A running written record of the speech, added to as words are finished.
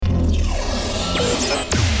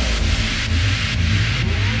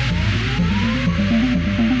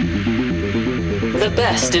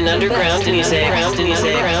best in underground music. The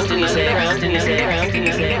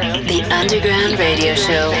Underground Radio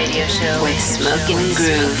Show with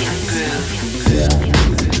Smokingroove.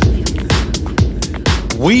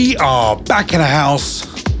 We are back in the house.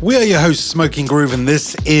 We are your hosts, Smokingroove, and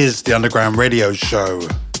this is the Underground Radio Show.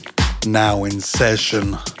 Now in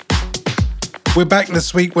session. We're back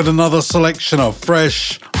this week with another selection of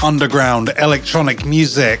fresh, underground electronic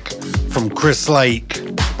music from Chris Lake,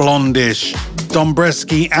 Blondish,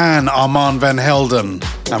 Dombresky and Armand Van Helden.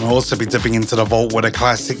 And we'll also be dipping into the vault with a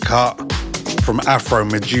classic cut from Afro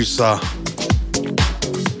Medusa.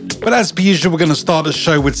 But as per usual, we're going to start the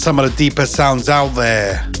show with some of the deeper sounds out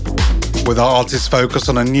there, with our artist focus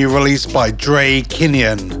on a new release by Dre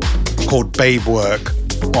Kinyan called Babe Work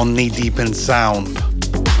on Knee Deep in Sound.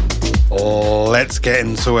 Let's get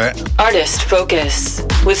into it. Artist Focus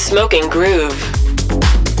with Smokingroove.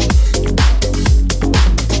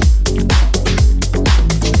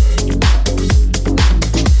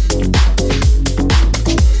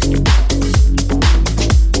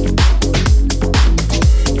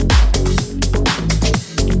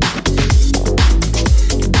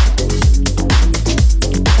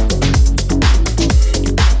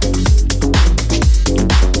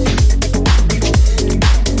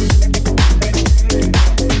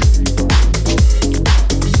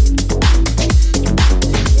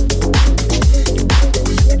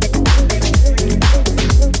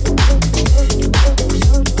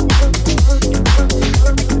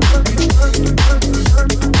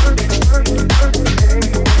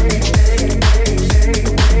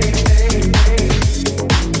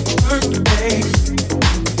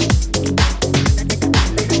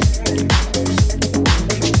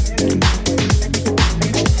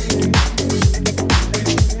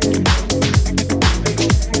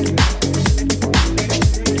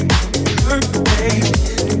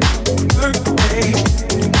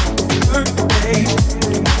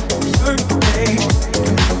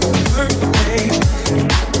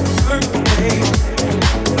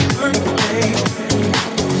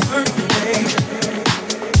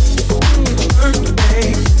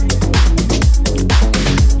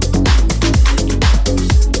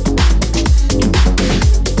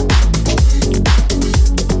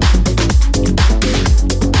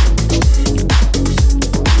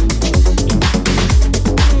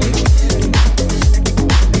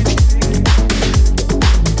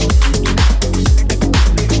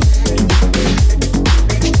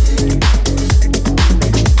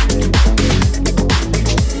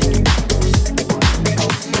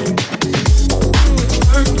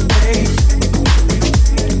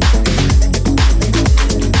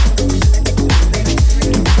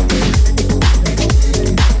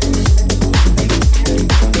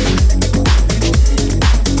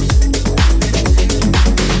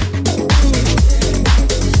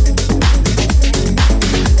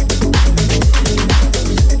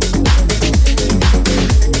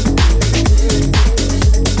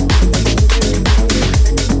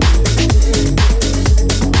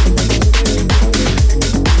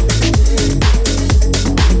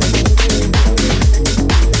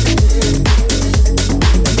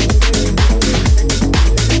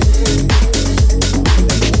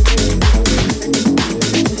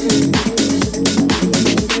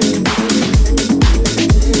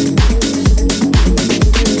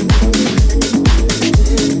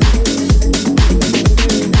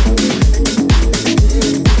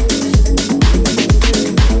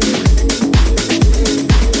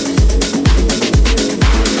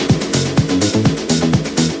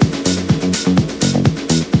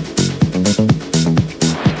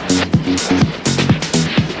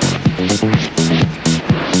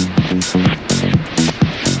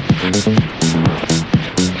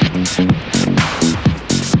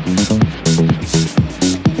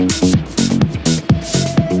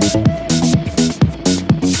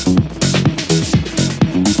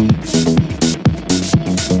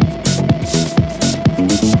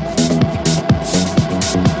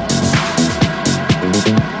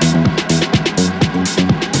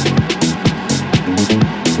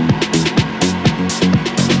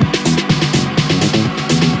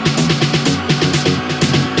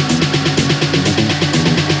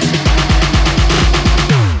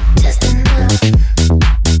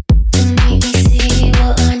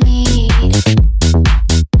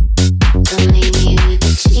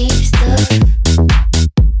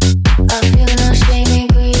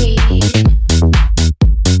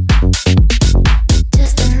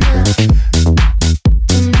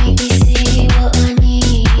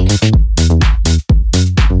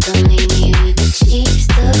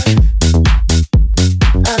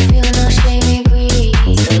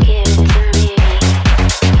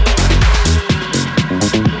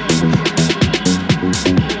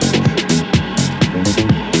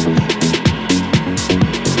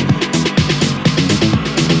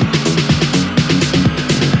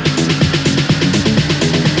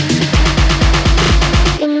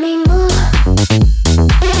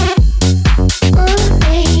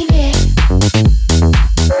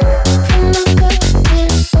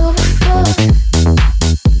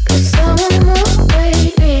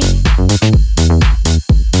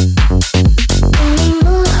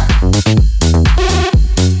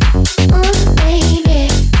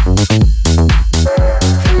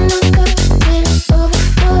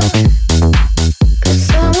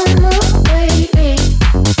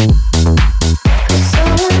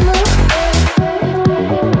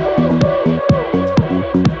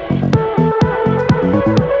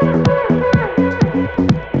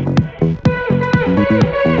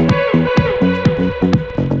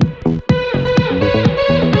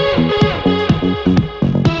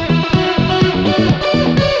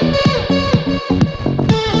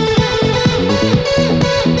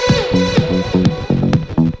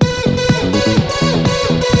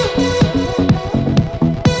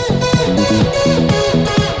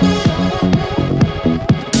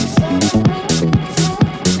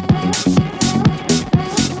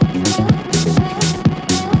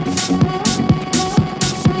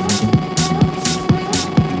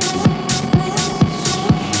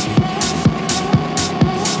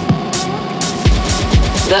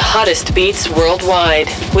 hottest beats worldwide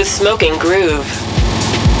with Smokingroove.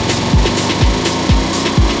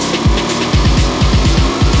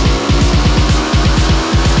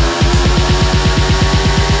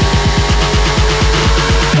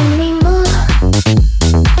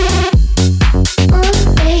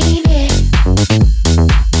 Baby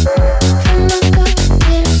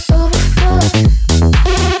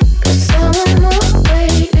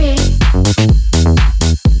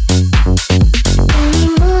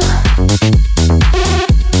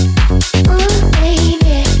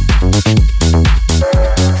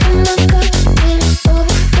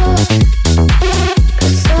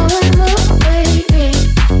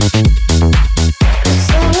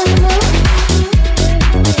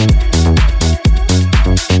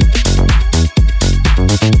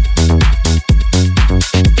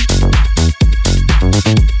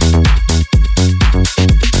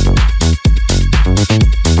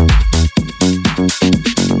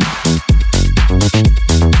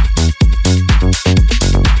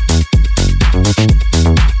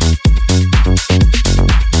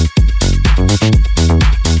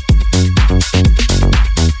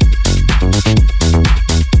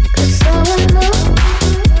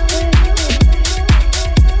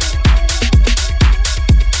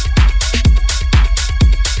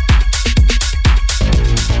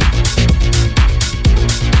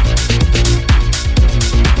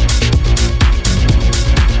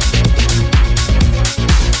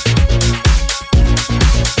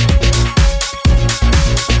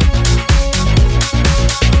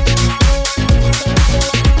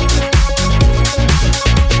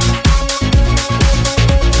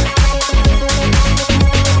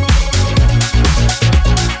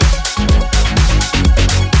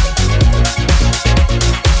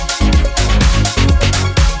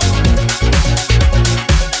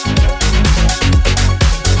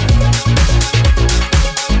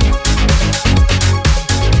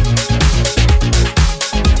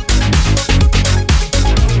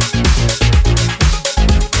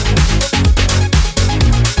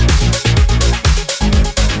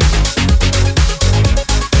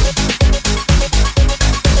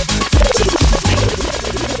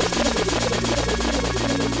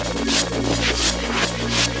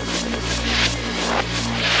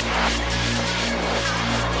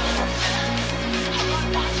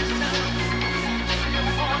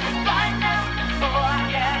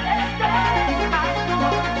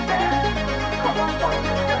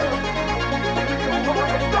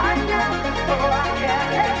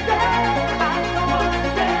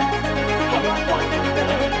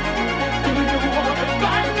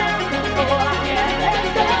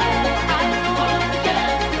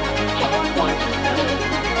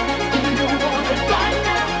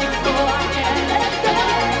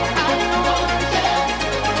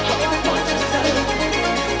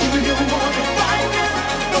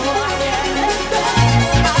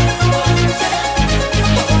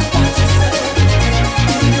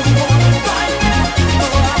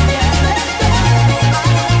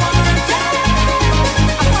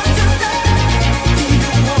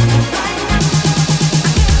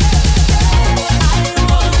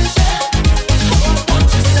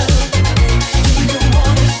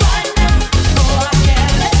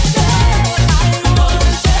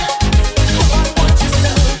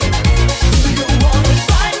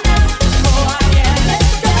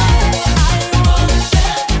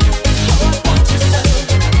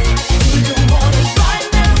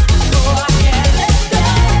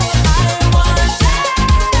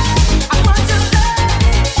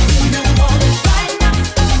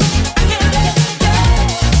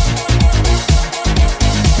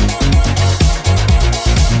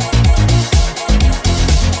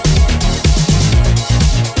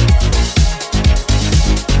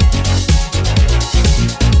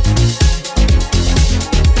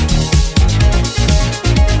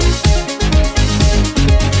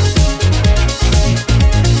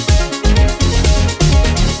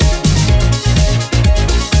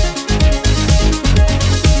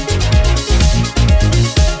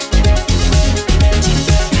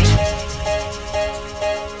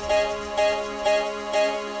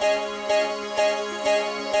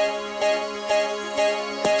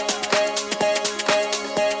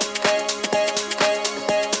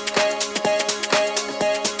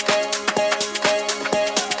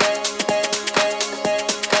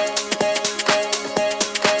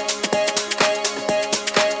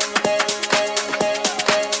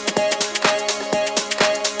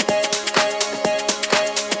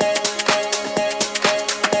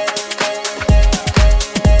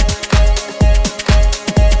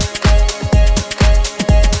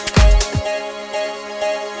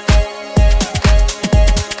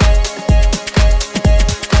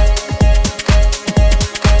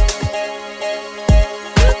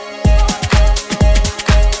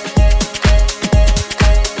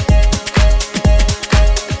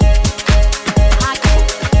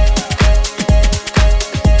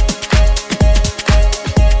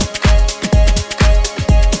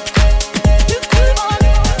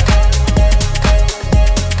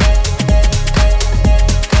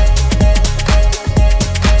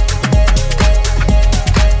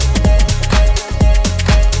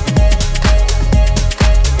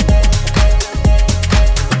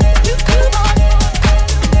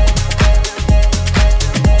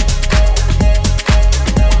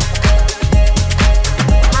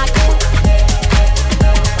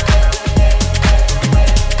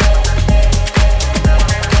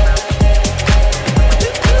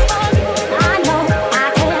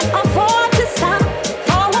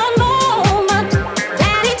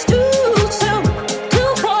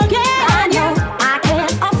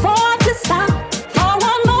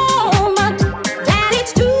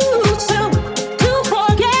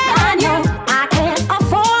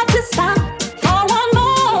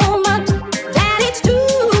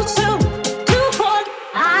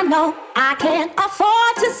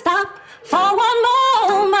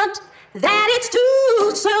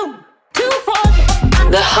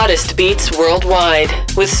The hottest beats worldwide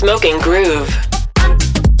with Smokingroove.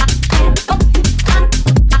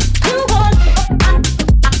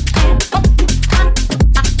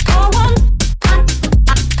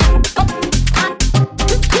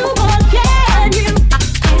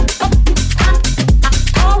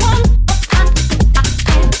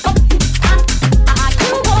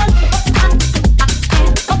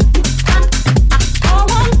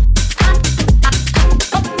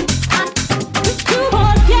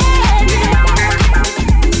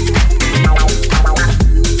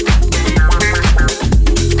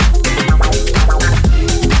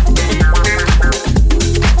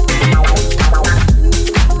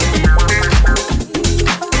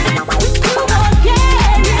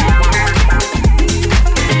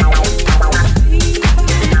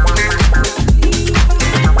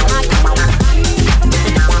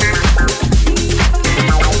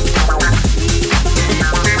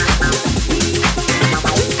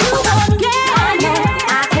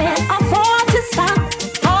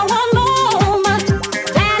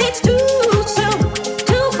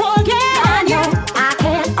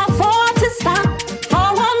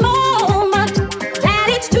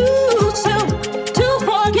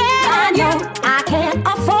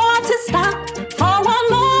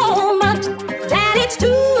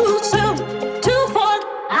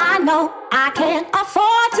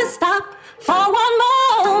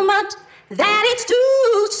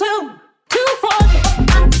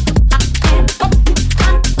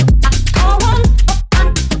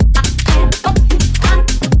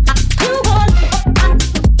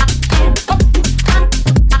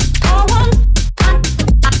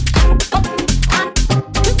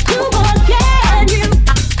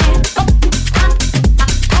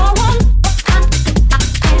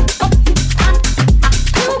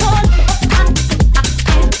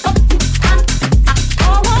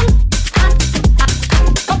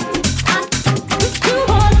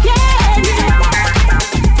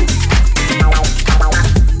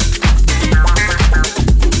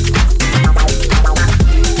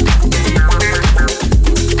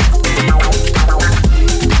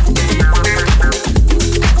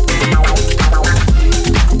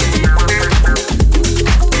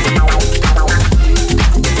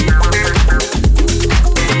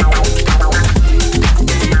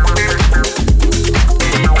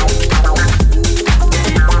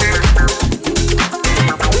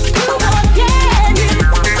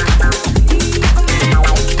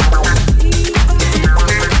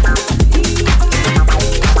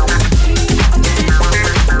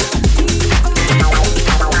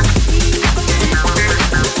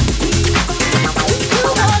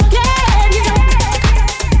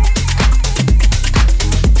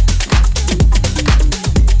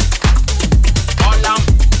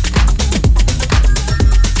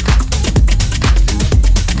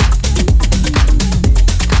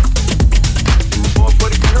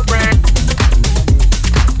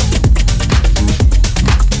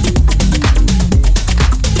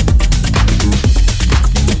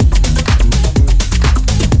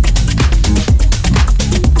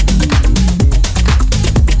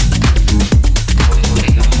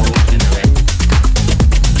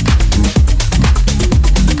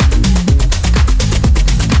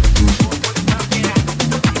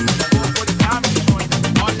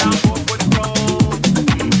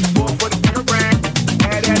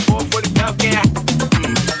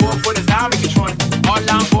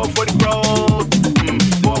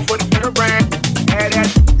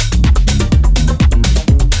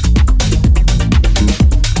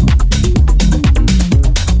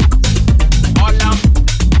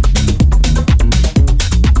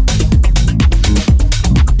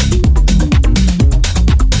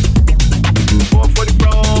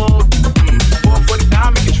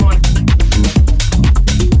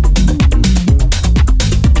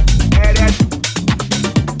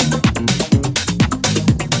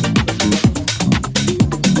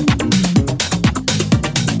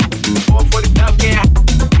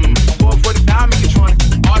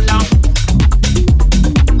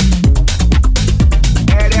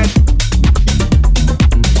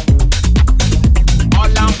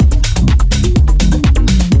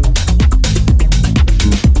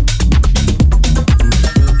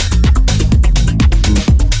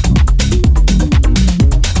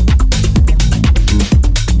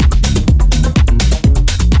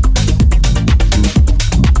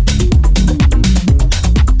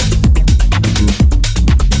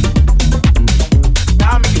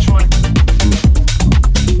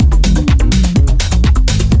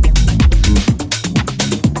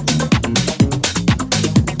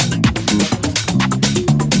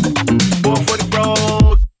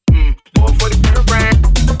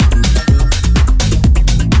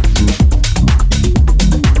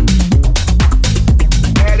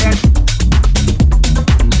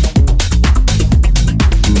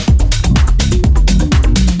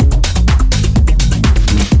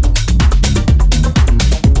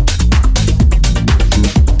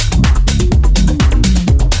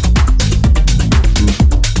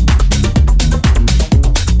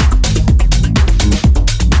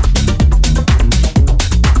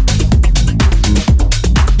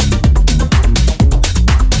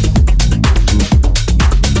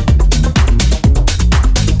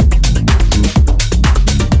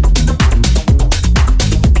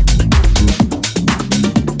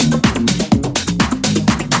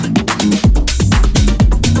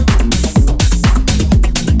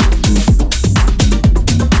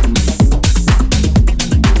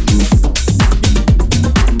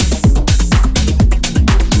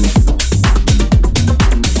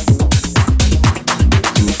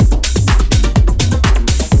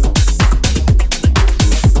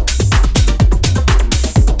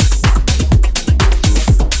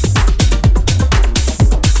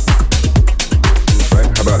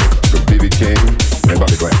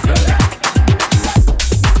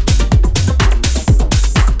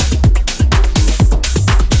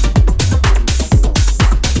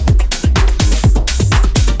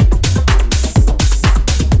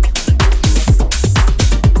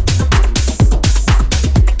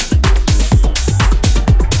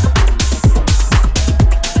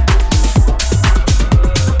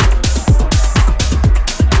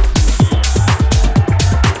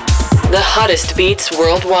 The hottest beats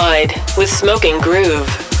worldwide with Smokingroove.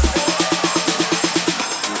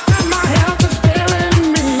 My health is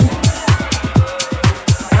failing me.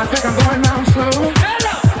 I think I'm going down slow.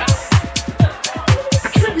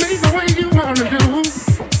 Treat me the way you wanna do.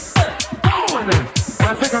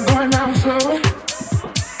 I think I'm going down slow.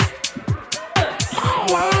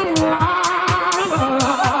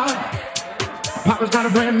 Papa's got a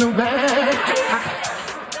brand new bag.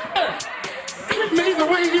 Treat me the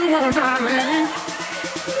way you want, darling.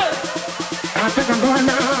 I think I'm going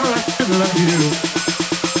down. I should love you.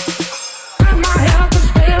 My health is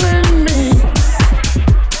failing me.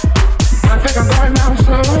 I think I'm going down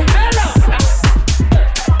slow.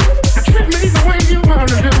 Treat me the way you wanna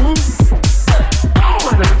do.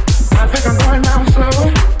 I think I'm going down slow.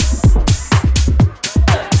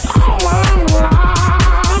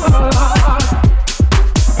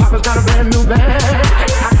 Papa's got a brand new bag.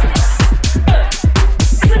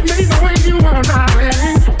 Treat me the way you want,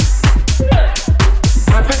 darling.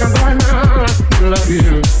 I think I'm going down. I love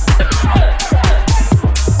you.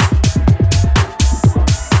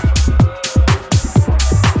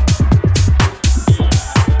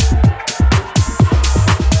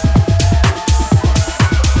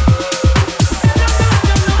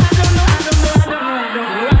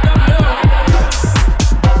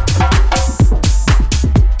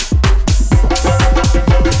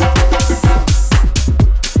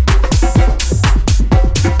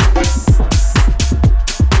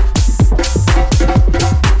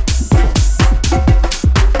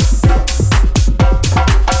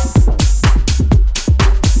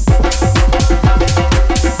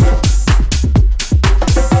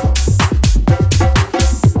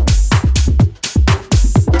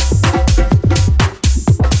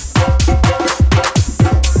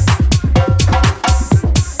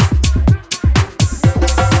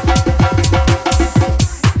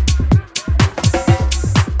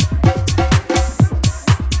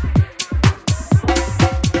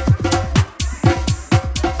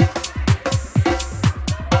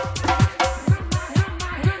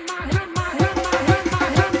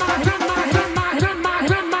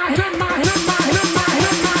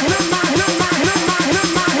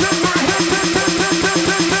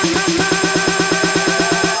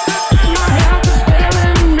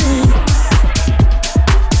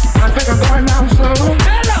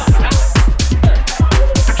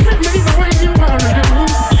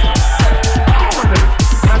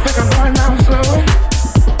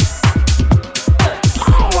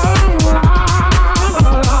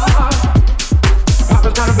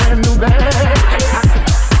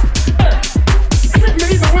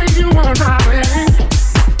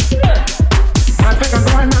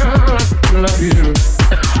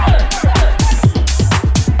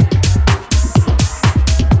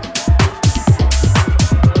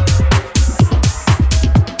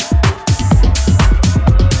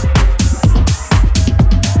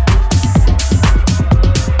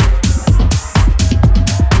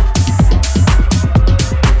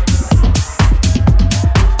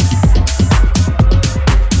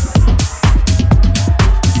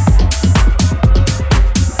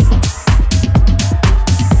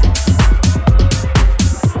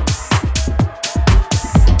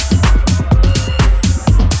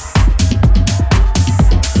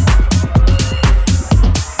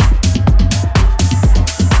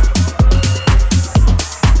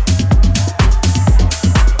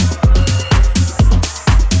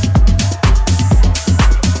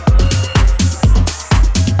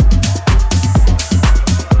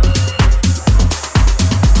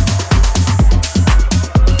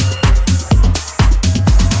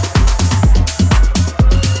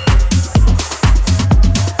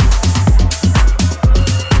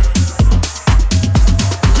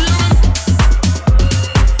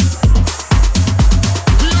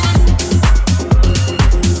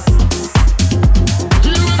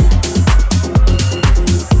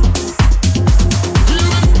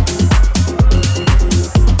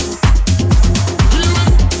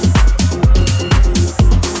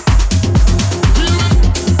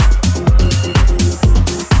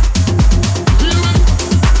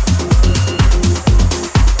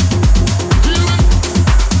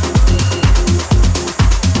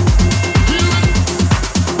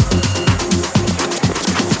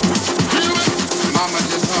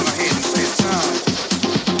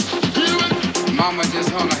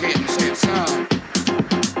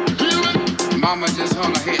 Mama just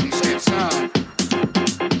hung her head and said, son.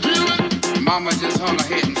 Mama just hung her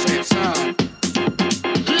head and said, son.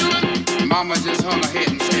 Mama just hung her head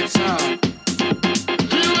and said, son.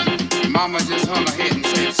 Mama just hung her head and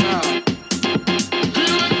said, son.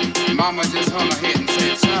 Mama just hung her head and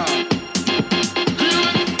said, son.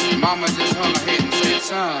 Mama just hung her head and said,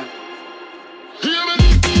 son, hear me?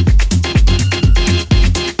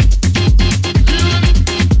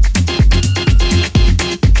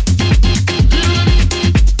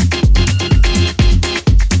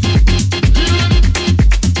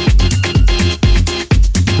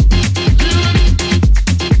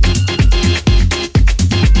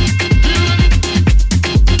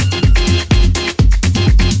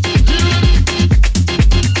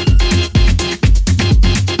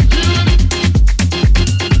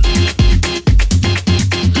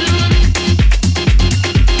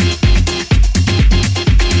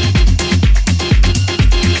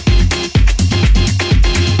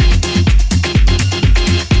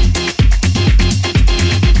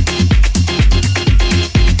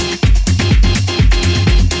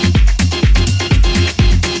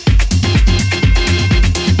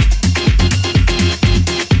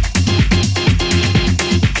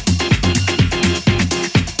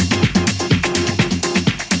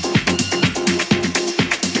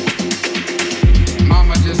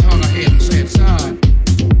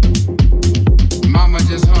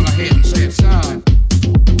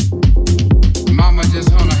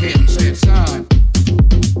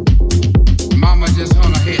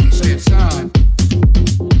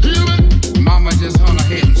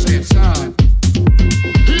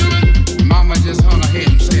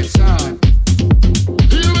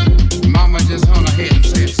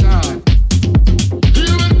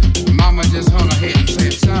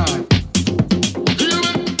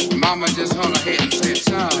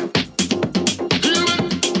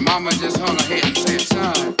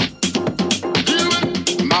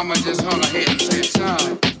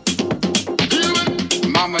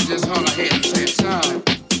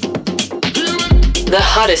 The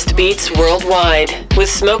hottest beats worldwide with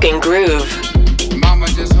Smokingroove. Mama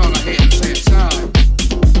just hung her head and said, son.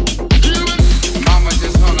 Mama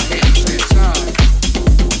just hung her head and said, son.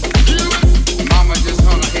 Mama just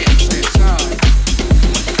hung her head and said, son.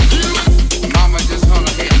 Mama just hung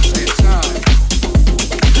her head and said, son.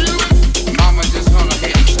 Mama just hung her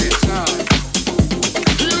head and said, son.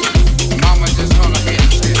 Mama just hung her head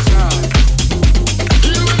and said, son.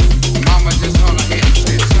 Mama just hung her head and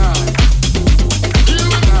said, son.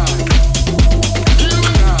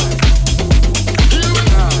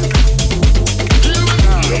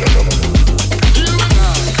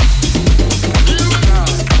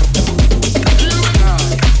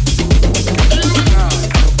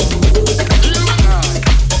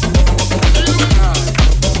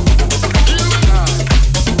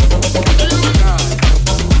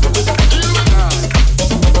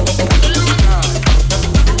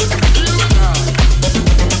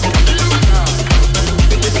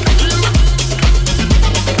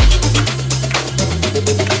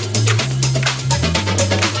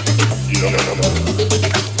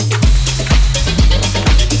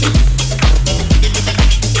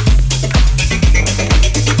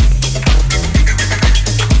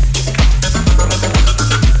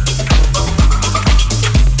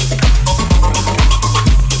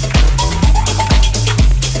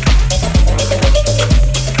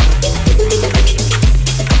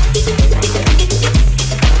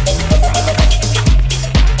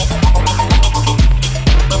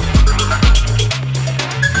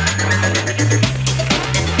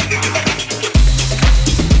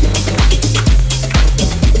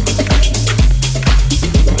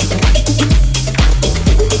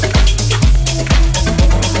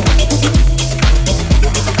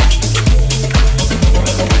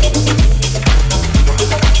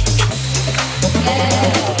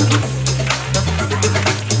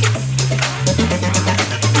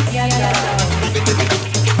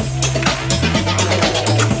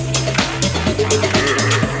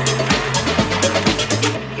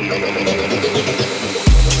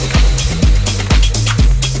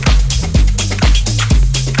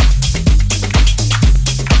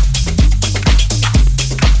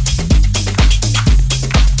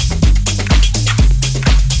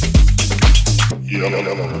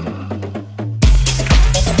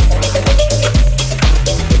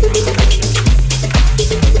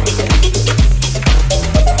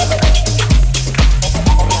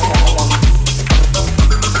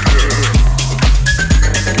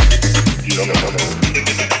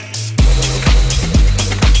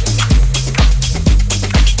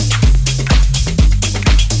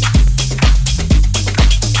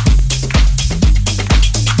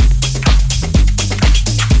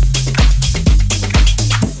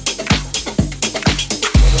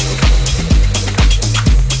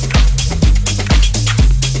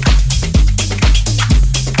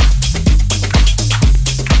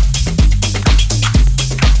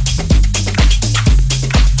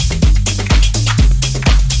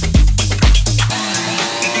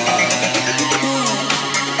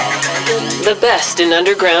 The best in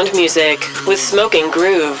underground music with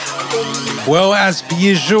Smokingroove. Well, as per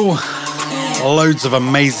usual, loads of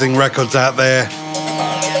amazing records out there.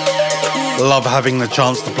 Love having the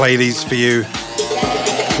chance to play these for you.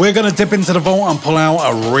 We're going to dip into the vault and pull out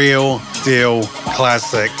a real deal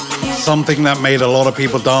classic. Something that made a lot of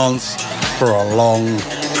people dance for a long,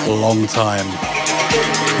 long time.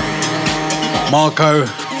 Marco,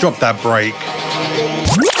 drop that break.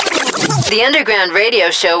 The Underground Radio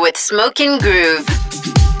Show with Smokingroove.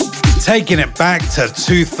 Taking it back to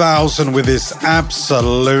 2000 with this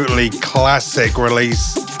absolutely classic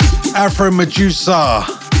release. Afro Medusa,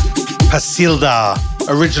 Pasilda,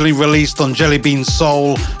 originally released on Jelly Bean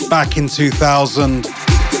Soul back in 2000.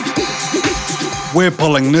 We're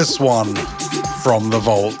pulling this one from the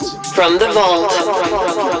vault. From the vault.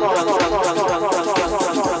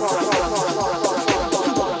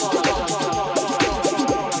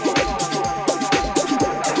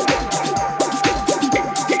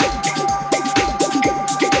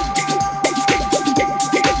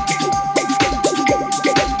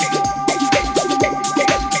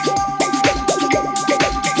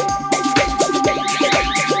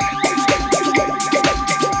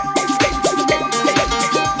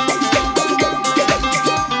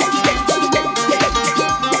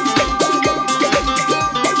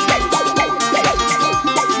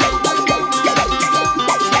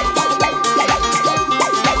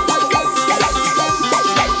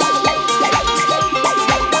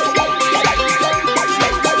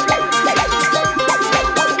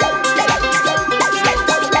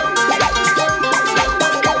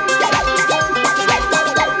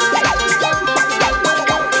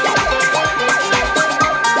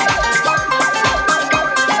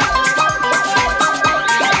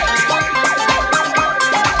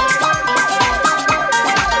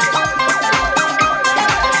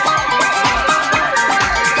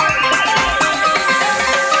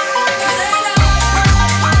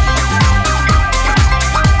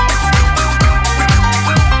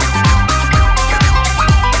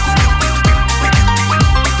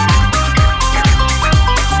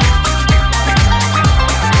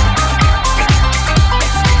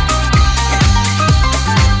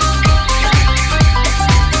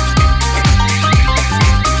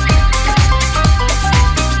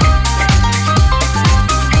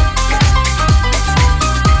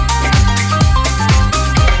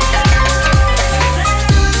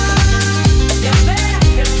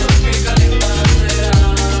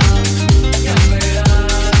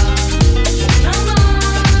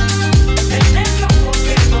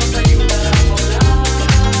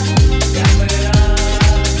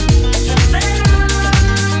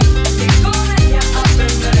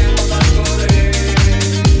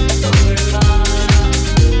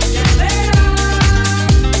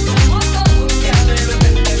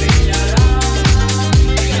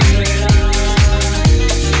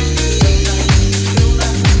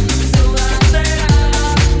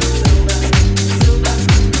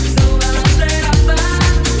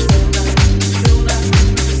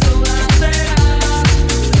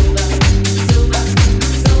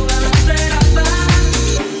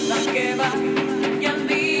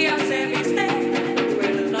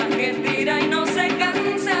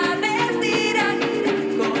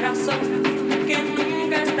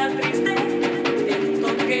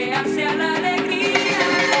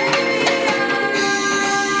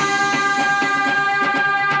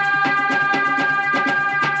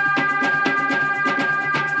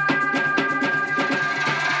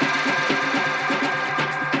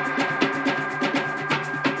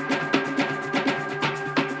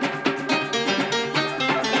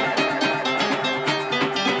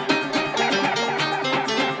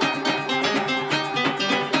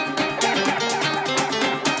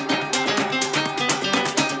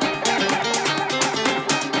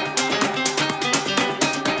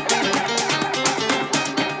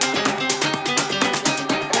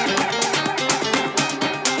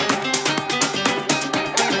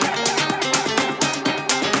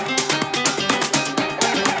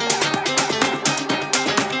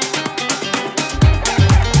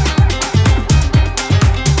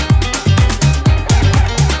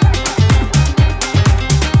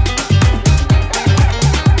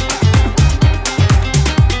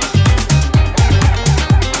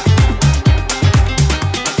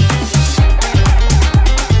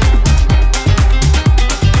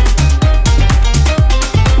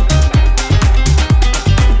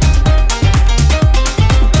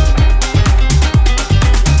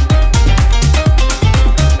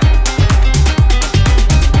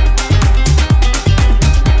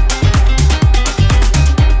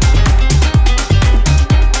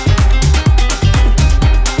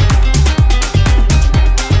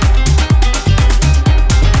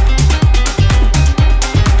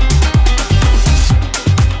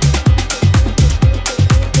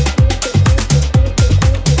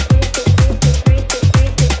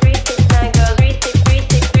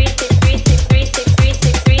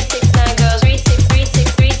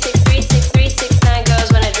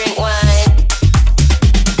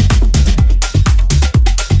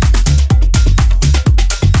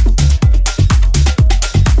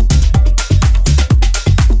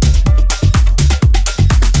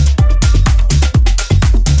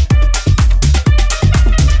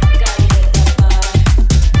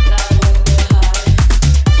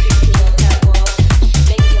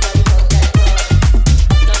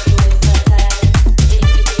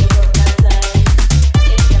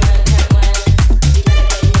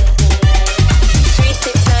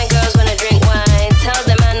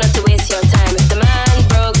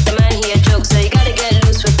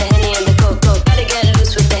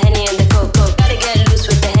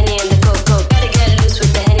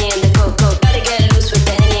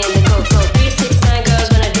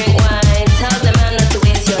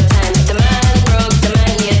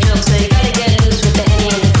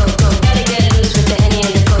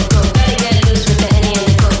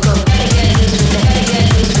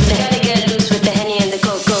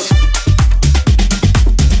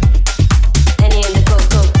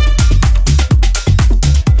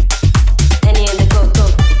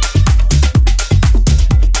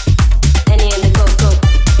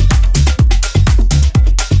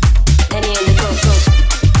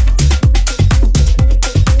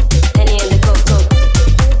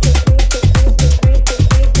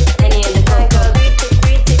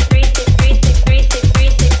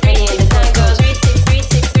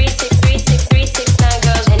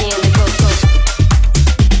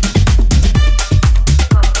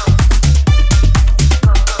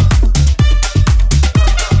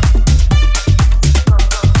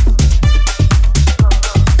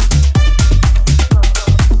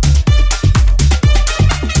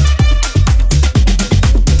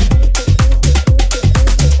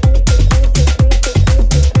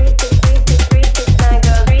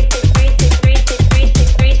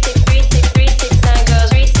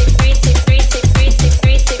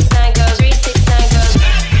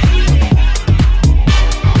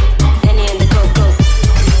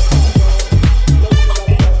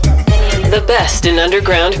 best in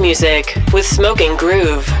underground music with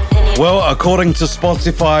Smokingroove. Well, according to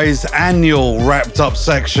Spotify's annual wrapped up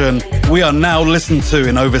section, we are now listened to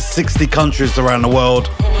in over 60 countries around the world.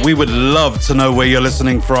 We would love to know where you're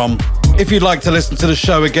listening from. If you'd like to listen to the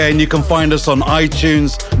show again, you can find us on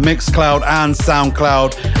iTunes, Mixcloud and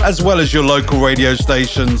Soundcloud, as well as your local radio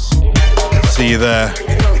stations. See you there.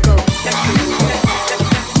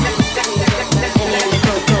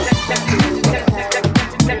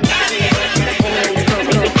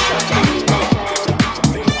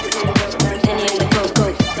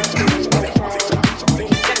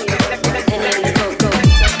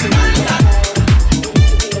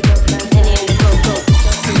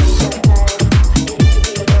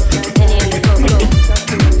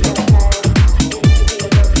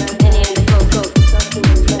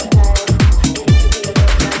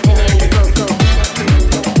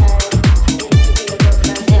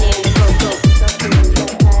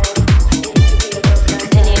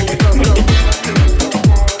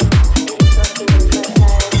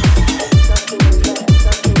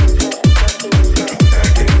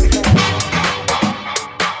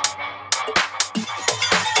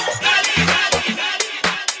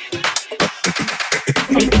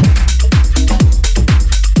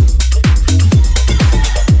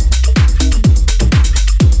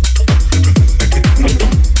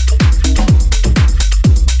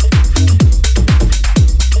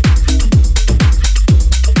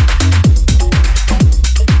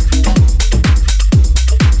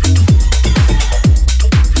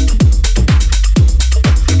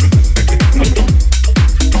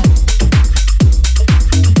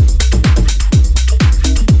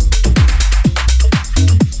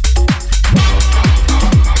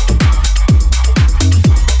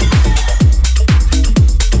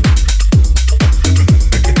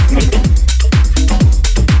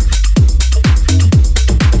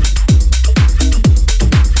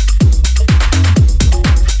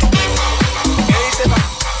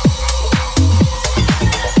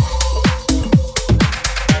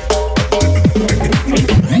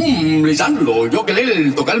 Yo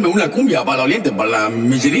querer tocarme una cumbia para Oriente, para la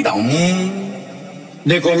Michelita.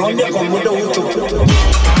 De Colombia con mucho gusto.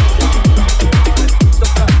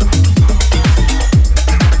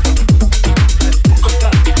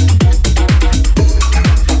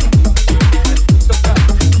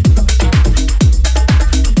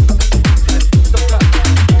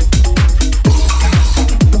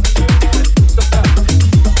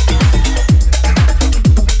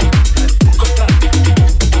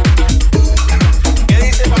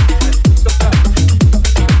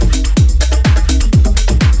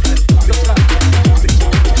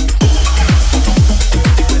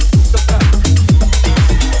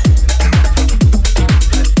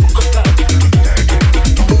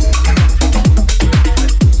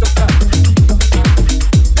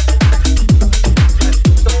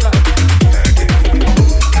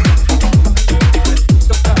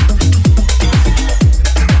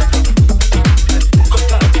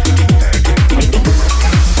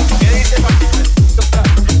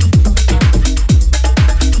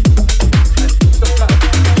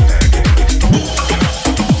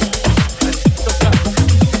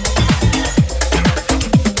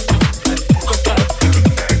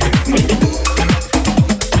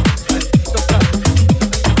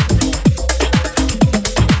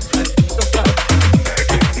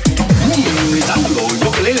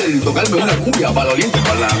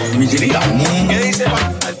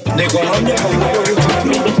 De Colombia con mucho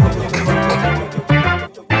gusto.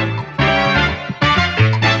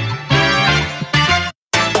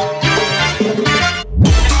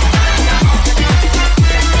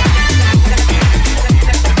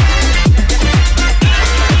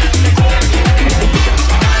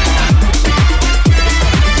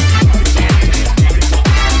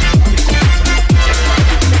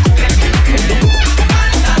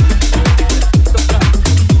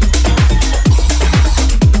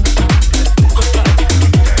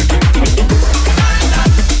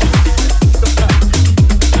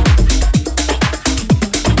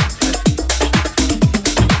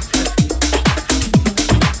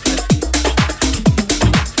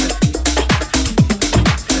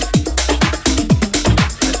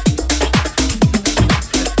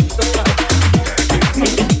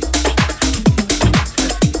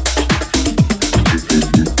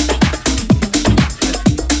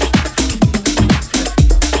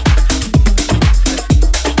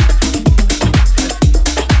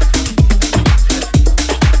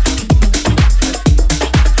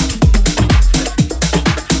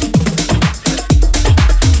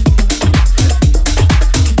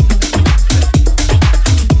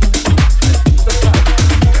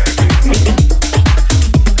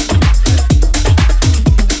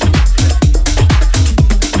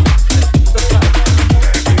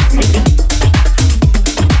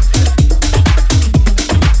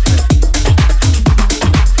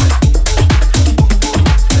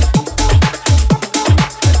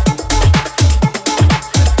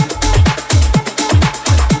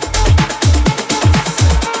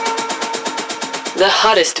 The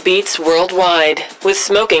hottest beats worldwide with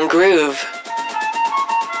Smokingroove.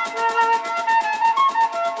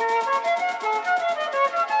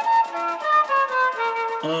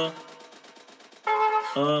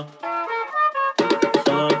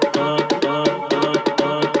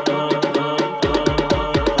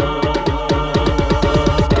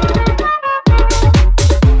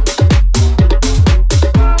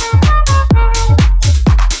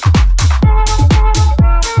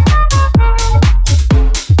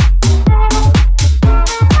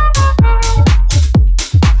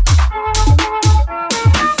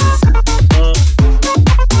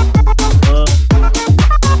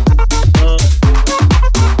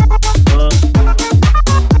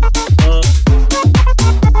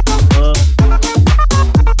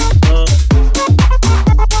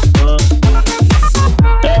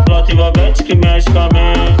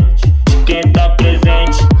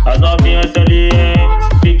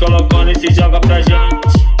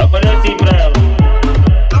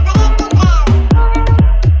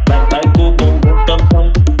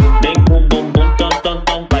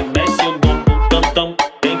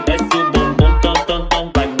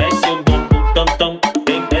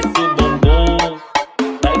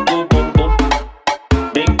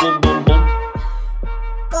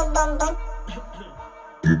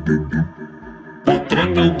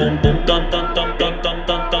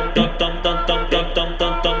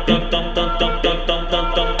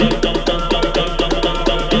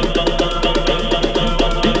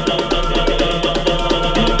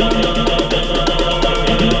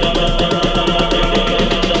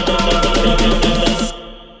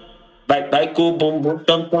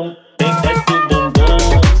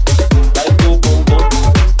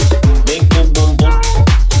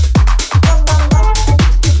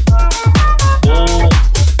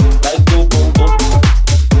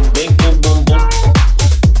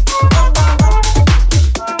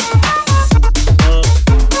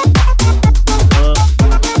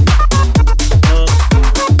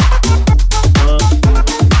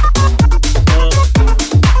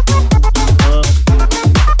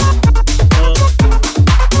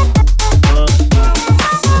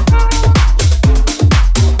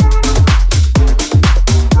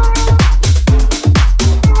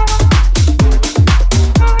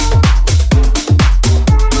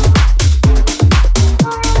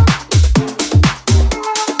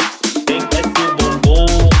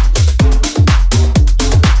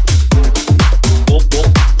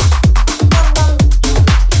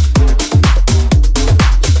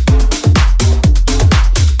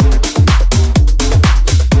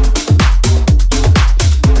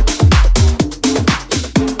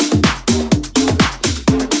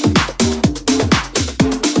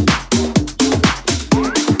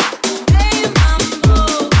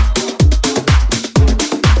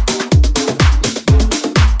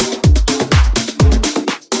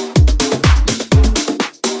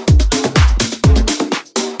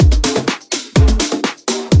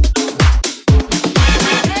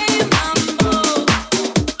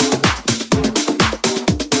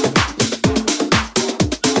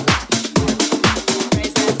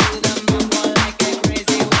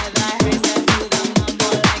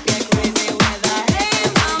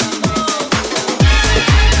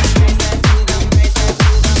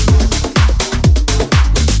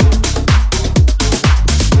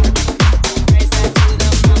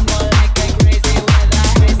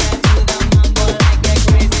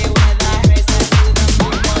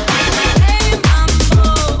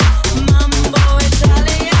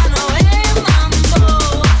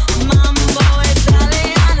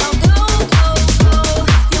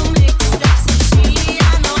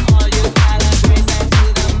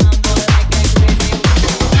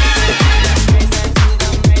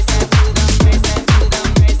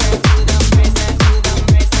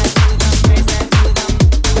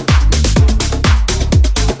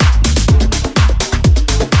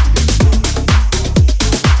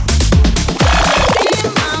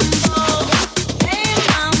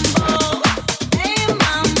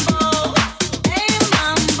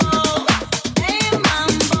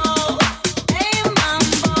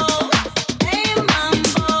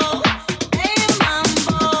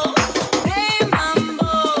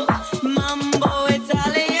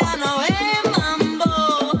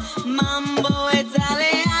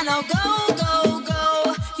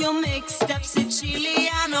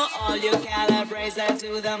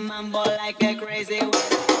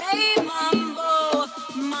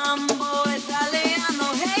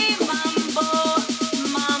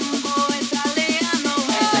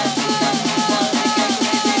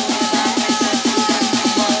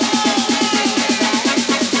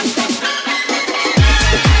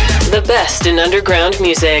 best in underground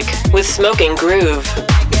music with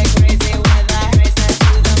Smokingroove.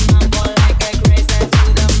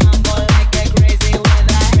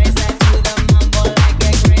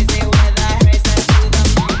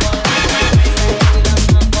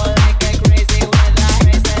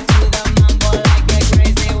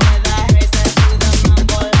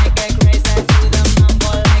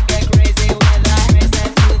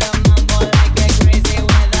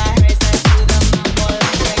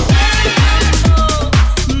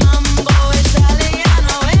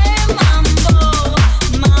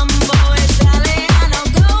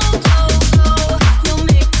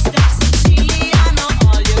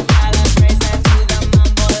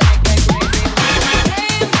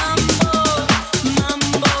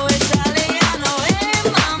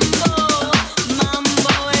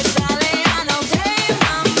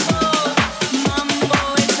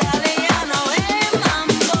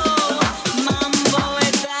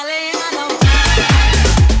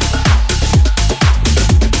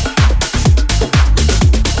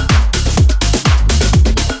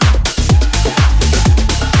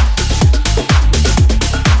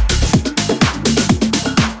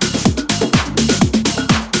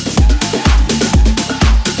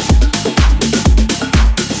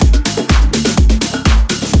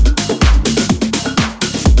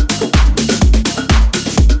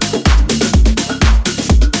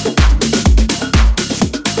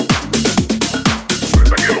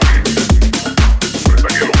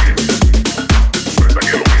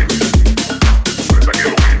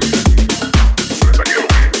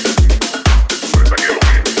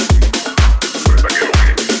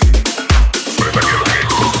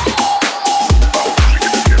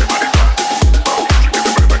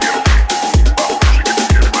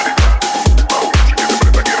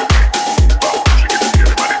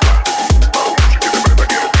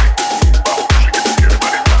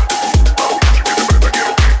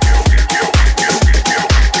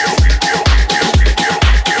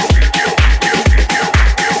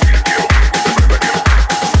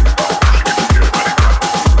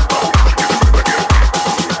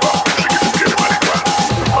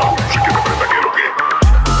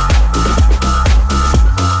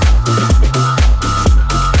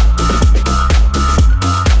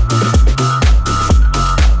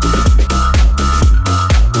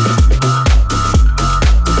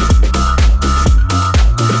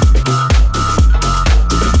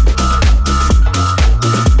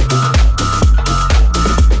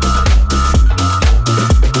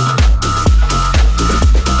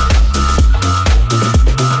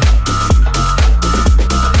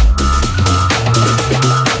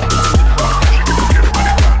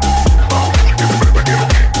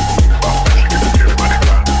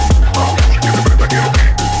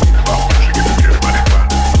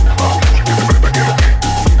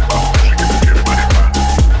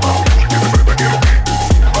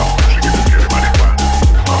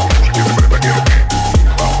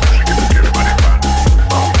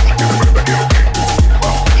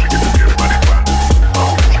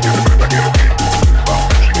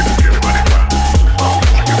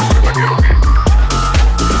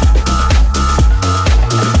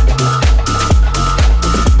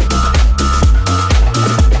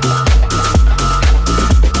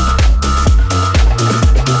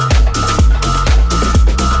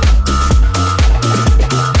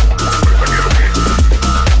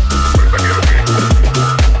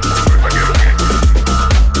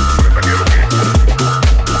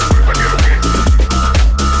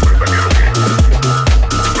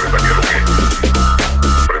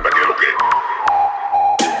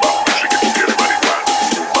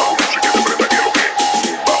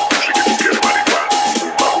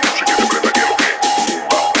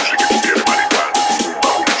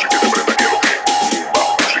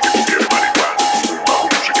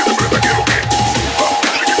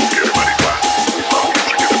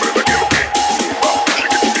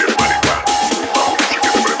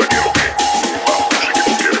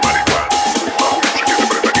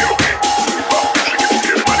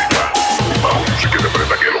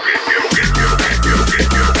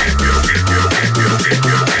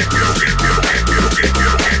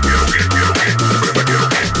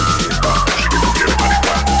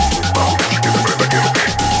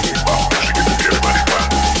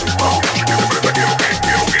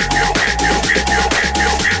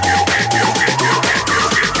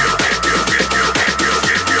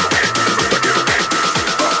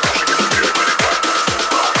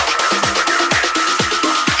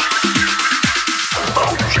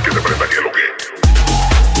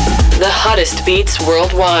 hottest beats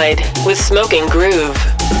worldwide with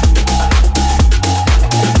Smokingroove.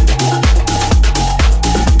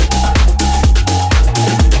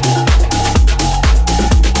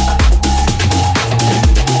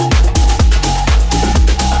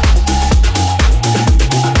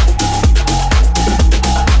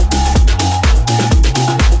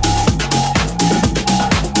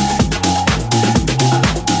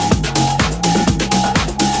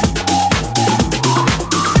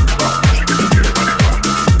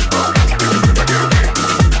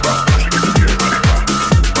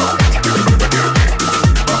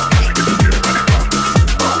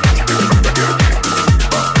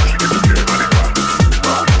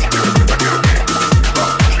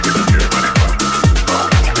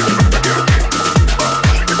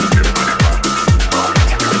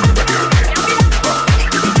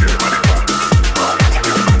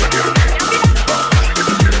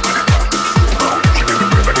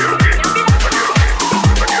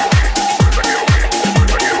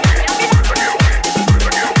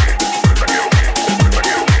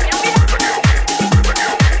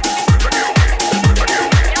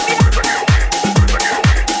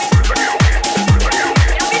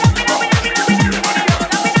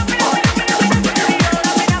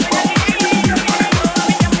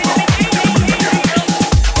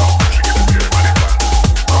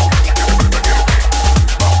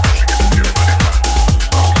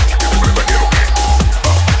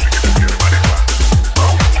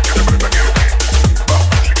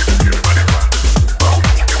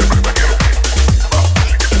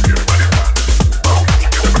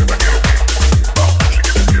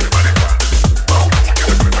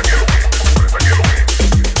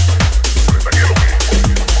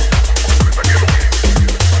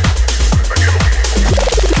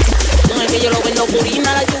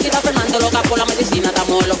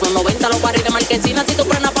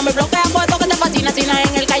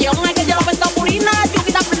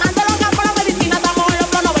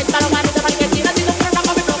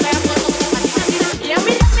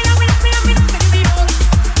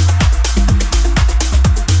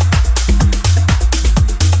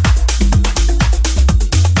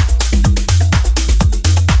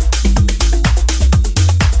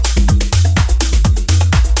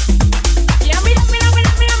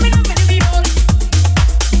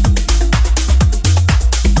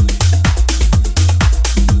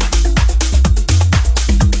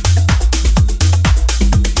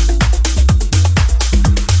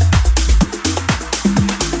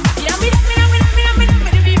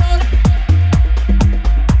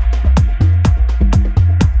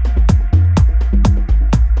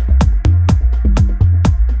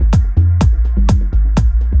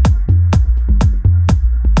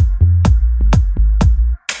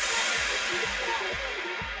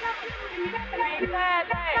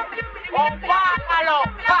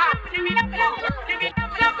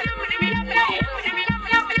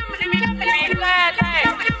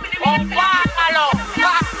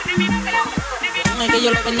 que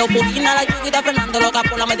yo lo vendo purina. La yuguita frenando loca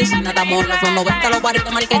por la medicina. Estamos en los 90, los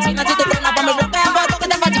barritos marquesinas. Si tú frenas pa' mi bloque, puesto que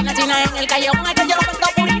te fascina. China en el callejón es que yo lo vendo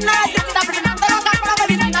purina. La yuguita frenando loca por la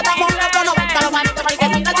medicina. Estamos en los 90, los barritos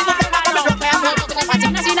marquesinas. Si tú frenas pa' mi bloque, puesto que te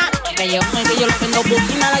fascina. China en el callejón es que yo lo vendo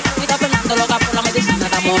purina. La yuguita frenando loca por la medicina.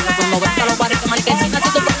 Estamos en los 90, los barritos marquesinas. Si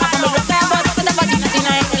tú frenas pa' mi bloque, puesto que te fascina. China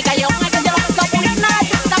en el callejón es que yo lo vendo purina. La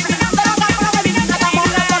yuguita frenando loca por la medicina. Estamos en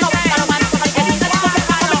los 90, los barritos marquesinas. Si tú frenas pa'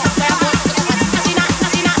 mi bloque, puesto que te fascina.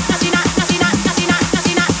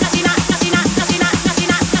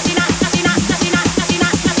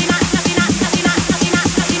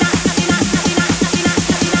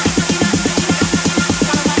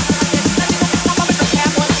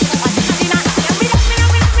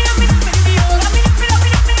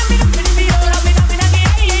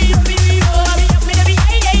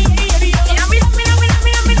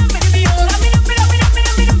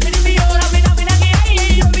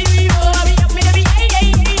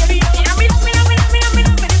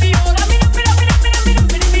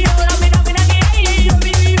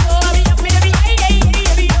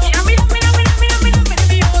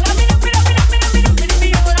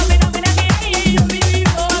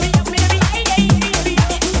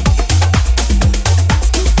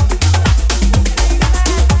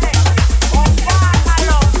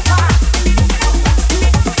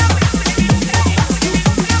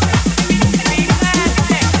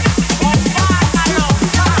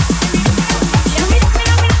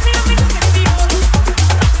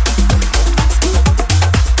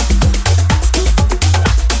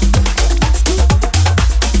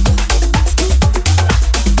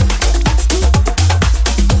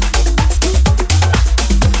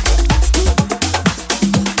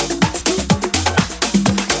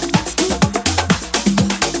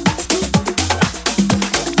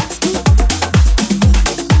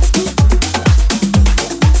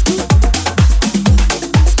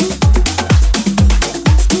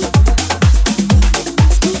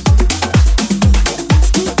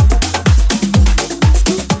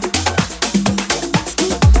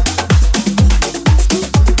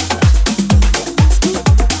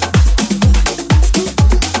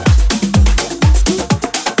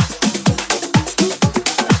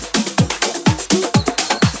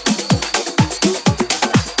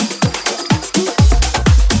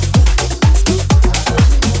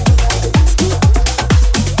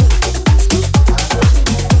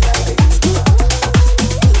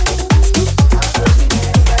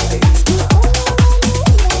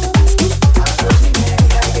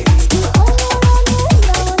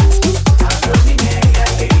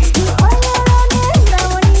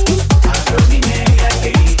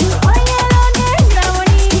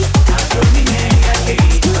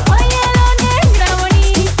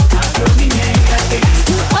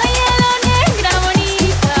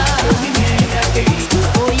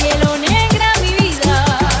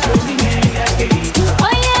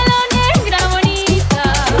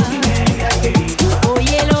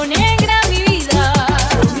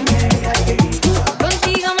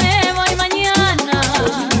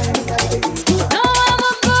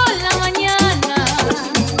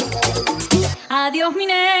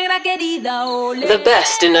 The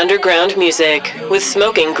best in underground music with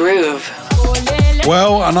Smokingroove.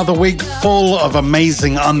 Well, another week full of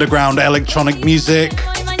amazing underground electronic music.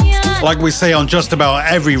 Like we say on just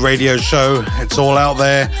about every radio show, it's all out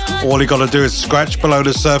there. All you gotta do is scratch below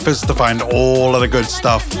the surface to find all of the good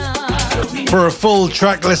stuff. For a full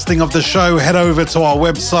track listing of the show, head over to our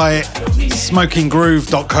website,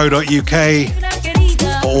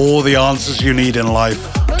 smokingroove.co.uk, for all the answers you need in life.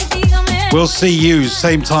 We'll see you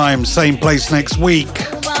same time, same place next week.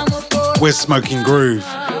 We're Smokingroove.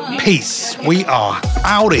 Peace. We are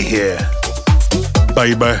out of here,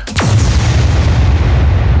 baby.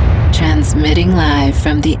 Transmitting live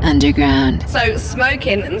from the underground. So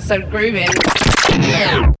smoking and so grooving.